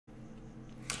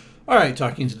All right,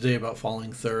 talking today about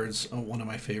falling thirds, one of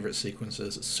my favorite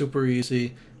sequences. It's super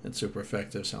easy, it's super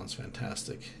effective, sounds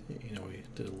fantastic. You know, we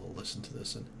did a little listen to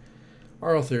this in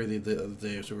oral theory the other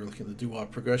day as we were looking at the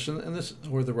doo-wop progression, and this,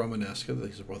 or the Romanesque.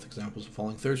 These are both examples of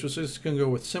falling thirds. We're just going to go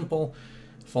with simple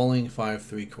falling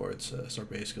 5/3 chords as our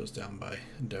bass goes down by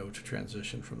do to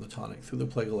transition from the tonic through the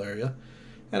plagal area.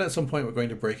 And at some point we're going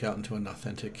to break out into an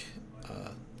authentic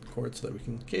chord so that we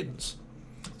can cadence.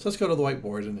 So let's go to the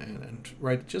whiteboard and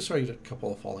write a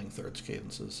couple of falling thirds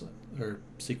cadences or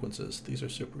sequences. These are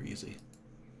super easy.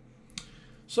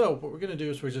 So what we're going to do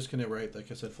is we're just going to write,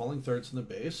 like I said, falling thirds in the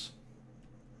bass.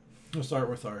 We'll start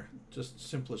with our just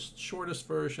simplest, shortest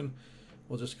version.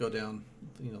 We'll just go down,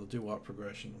 the doo-wop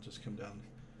progression. We'll just come down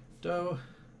do,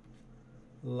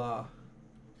 la,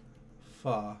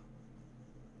 fa,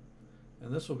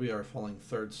 and this will be our falling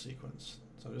thirds sequence.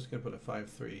 So I'm just going to put a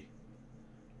 5/3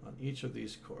 on each of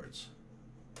these chords.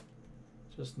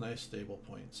 Just nice stable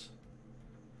points.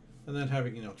 And then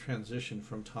having, transition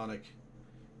from tonic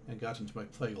and got into my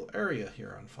plagal area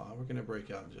here on fa, we're going to break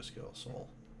out and just go sol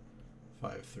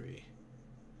 5/3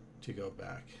 to go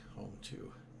back home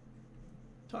to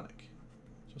tonic,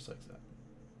 just like that.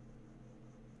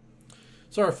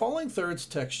 So our falling thirds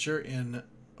texture in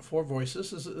 4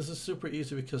 voices is super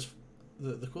easy because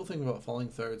the cool thing about falling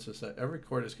thirds is that every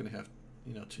chord is going to have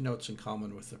 2 notes in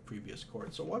common with the previous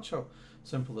chord. So watch how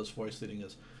simple this voice leading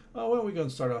is. Why don't we go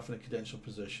and start off in a cadential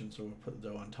position? So we'll put the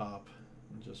do on top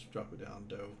and just drop it down,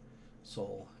 do,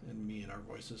 sol, and mi in our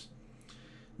voices.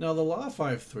 Now the la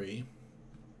 5/3,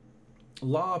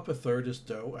 la up a third is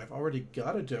do. I've already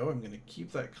got a do. I'm going to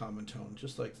keep that common tone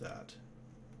just like that.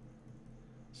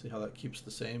 See how that keeps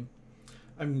the same?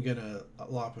 I'm going to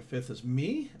la up a fifth is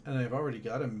mi, and I've already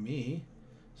got a mi.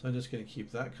 So I'm just going to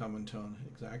keep that common tone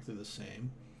exactly the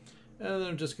same. And then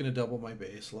I'm just going to double my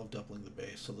bass. Love doubling the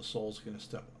bass. So the sol's going to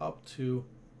step up to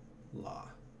la.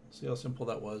 See how simple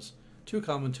that was? 2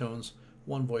 common tones,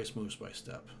 1 voice moves by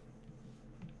step.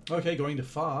 Okay, going to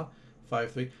fa,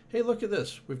 5/3. Hey, look at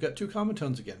this. We've got 2 common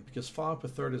tones again because fa up a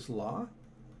third is la.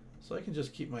 So I can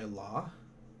just keep my la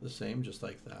the same, just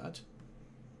like that.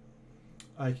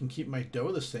 I can keep my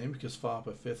do the same because fa up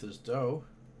a fifth is do.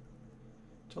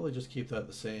 Totally just keep that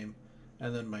the same.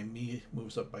 And then my mi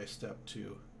moves up by step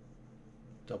to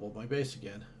double my bass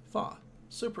again. Fa.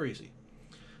 Super easy.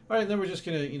 All right, and then we're just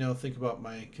going to, think about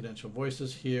my cadential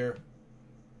voices here.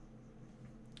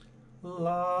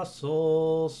 La,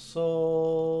 sol,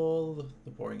 sol,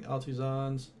 the boring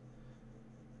altizans.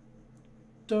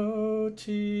 Do,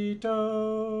 ti,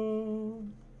 do.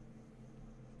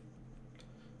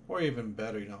 Or even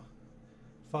better,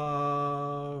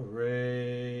 fa,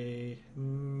 re,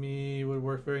 mi would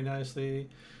work very nicely.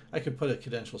 I could put a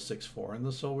cadential 6/4 in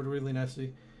the sol would really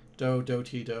nicely. Do, do,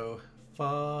 ti, do,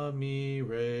 fa, mi,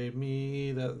 re,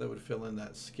 mi. That would fill in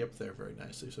that skip there very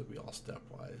nicely, so it'd be all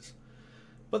stepwise.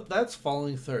 But that's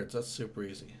falling thirds. That's super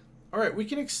easy. All right, we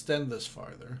can extend this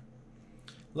farther.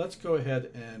 Let's go ahead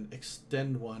and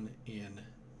extend one in.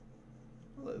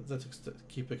 Let's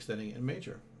keep extending it in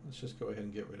major. Let's just go ahead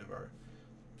and get rid of our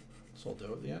sol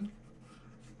do at the end.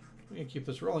 We're going to keep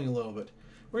this rolling a little bit.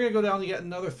 We're going to go down to yet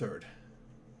another third.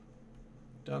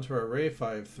 Down to our re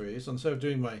 5/3. So instead of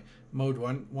doing my mode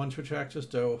 1 tetractys,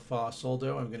 do, fa, sol,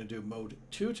 do, I'm going to do mode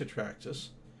 2 tetractys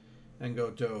and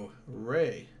go do,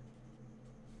 re.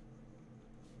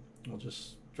 We'll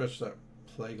just stretch that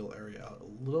plagal area out a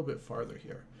little bit farther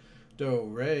here. Do,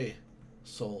 re,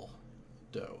 sol,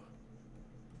 do.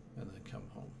 And then come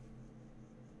home.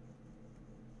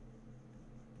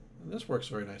 And this works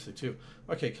very nicely too.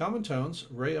 Okay, common tones.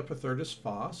 Re up a third is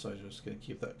fa, so I'm just going to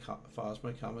keep that fa as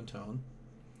my common tone.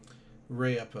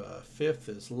 Re up a fifth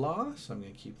is la, so I'm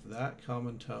going to keep that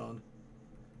common tone.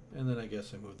 And then I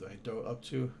guess I move my do up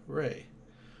to re.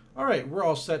 All right, we're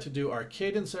all set to do our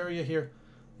cadence area here.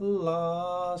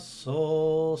 La,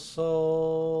 sol,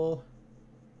 sol.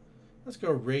 Let's go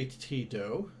re, ti,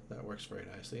 do. That works very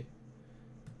nicely.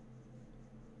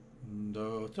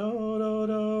 Do, do, do,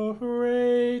 do,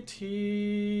 re,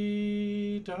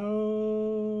 ti,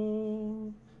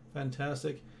 do.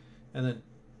 Fantastic. And then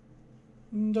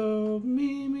do,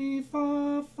 mi, mi,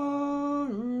 fa, fa,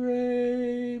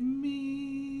 re,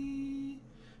 mi.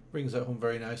 Brings that home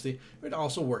very nicely. It would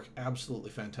also work absolutely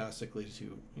fantastically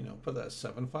to, put that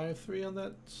 7/5/3 on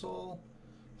that sol.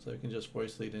 So you can just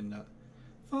voice lead in that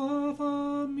fa,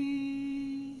 fa,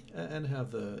 mi, and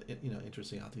have the,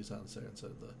 interesting altizans there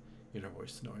instead of the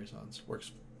voice tenorizans.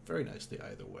 Works very nicely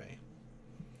either way.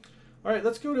 All right,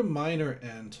 let's go to minor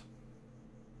and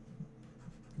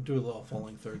do a little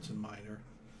falling thirds in minor.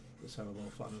 Let's have a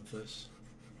little fun with this.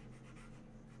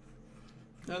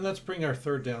 And let's bring our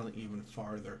third down even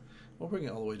farther. We'll bring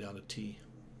it all the way down to T.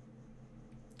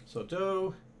 So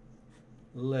do,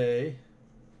 lay,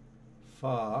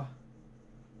 fa,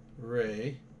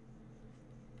 re,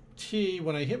 T.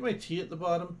 When I hit my T at the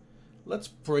bottom, let's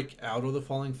break out of the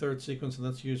falling third sequence, and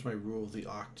let's use my rule of the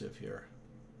octave here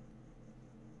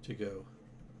to go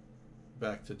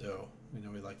back to do. We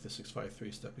know we like the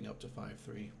 6-5-3 stepping up to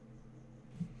 5-3.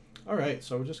 All right,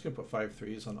 so we're just going to put 5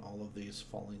 3s on all of these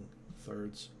falling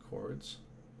thirds chords.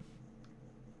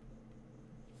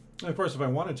 And of course, if I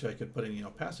wanted to, I could put in, you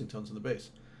know, passing tones in the bass.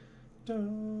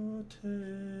 Do, te,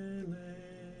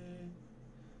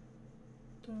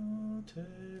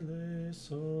 le,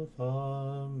 sol,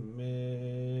 fa,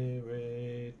 mi,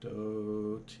 re,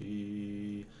 do,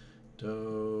 ti,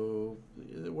 do.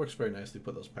 It works very nicely.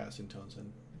 Put those passing tones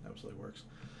in. Absolutely works.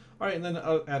 All right, and then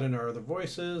add in our other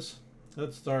voices.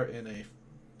 Let's start in a,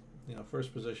 you know,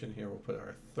 first position here. We'll put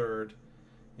our third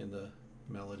in the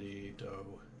melody,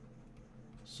 do,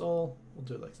 sol. We'll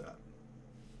do it like that.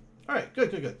 All right,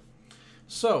 good, good, good.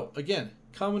 So again,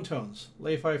 common tones.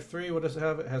 Lay 5-3. What does it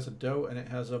have? It has a do and it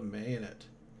has a may in it.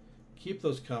 Keep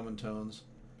those common tones.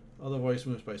 Other voice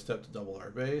moves by step to double our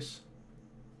bass.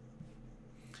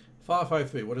 Fa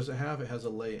 5-3. What does it have? It has a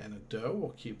lay and a do.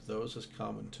 We'll keep those as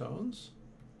common tones.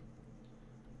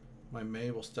 My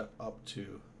may will step up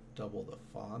to double the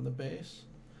fa on the bass.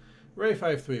 Re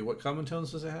 5-3. What common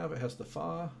tones does it have? It has the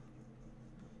fa.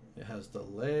 It has the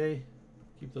lay.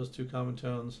 Keep those two common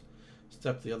tones.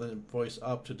 Step the other voice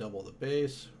up to double the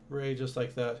bass. Re, just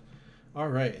like that. All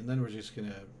right, and then we're just going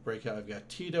to break out. I've got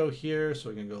Tito here, so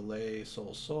we're going to go lay,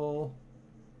 sol, sol.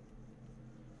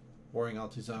 Boring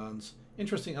altizans.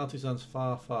 Interesting altizans,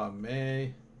 fa, fa,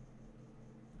 may.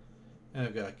 And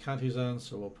I've got cantizans,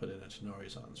 so we'll put in a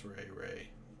tenorizans, re, re,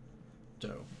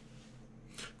 do.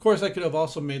 Of course, I could have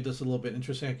also made this a little bit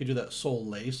interesting. I could do that sol,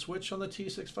 lay switch on the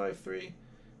T6-5-3,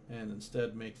 and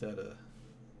instead make that a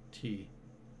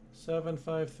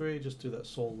T7-5-3. Just do that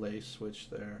sol, lay switch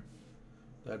there.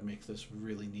 That'd make this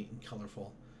really neat and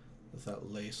colorful with that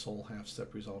lay, sol half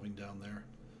step resolving down there.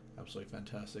 Absolutely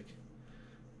fantastic.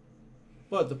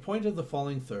 But the point of the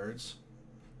falling thirds,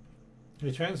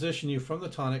 we transition you from the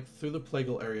tonic through the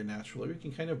plagal area naturally. We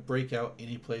can kind of break out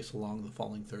any place along the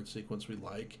falling third sequence we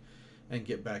like and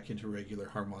get back into regular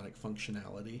harmonic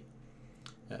functionality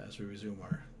as we resume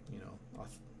our, you know,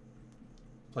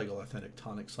 plagal authentic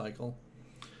tonic cycle.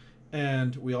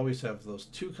 And we always have those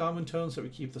two common tones that we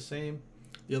keep the same.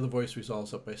 The other voice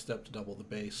resolves up by step to double the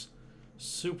bass.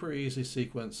 Super easy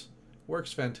sequence,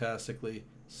 works fantastically,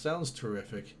 sounds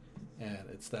terrific, and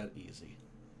it's that easy.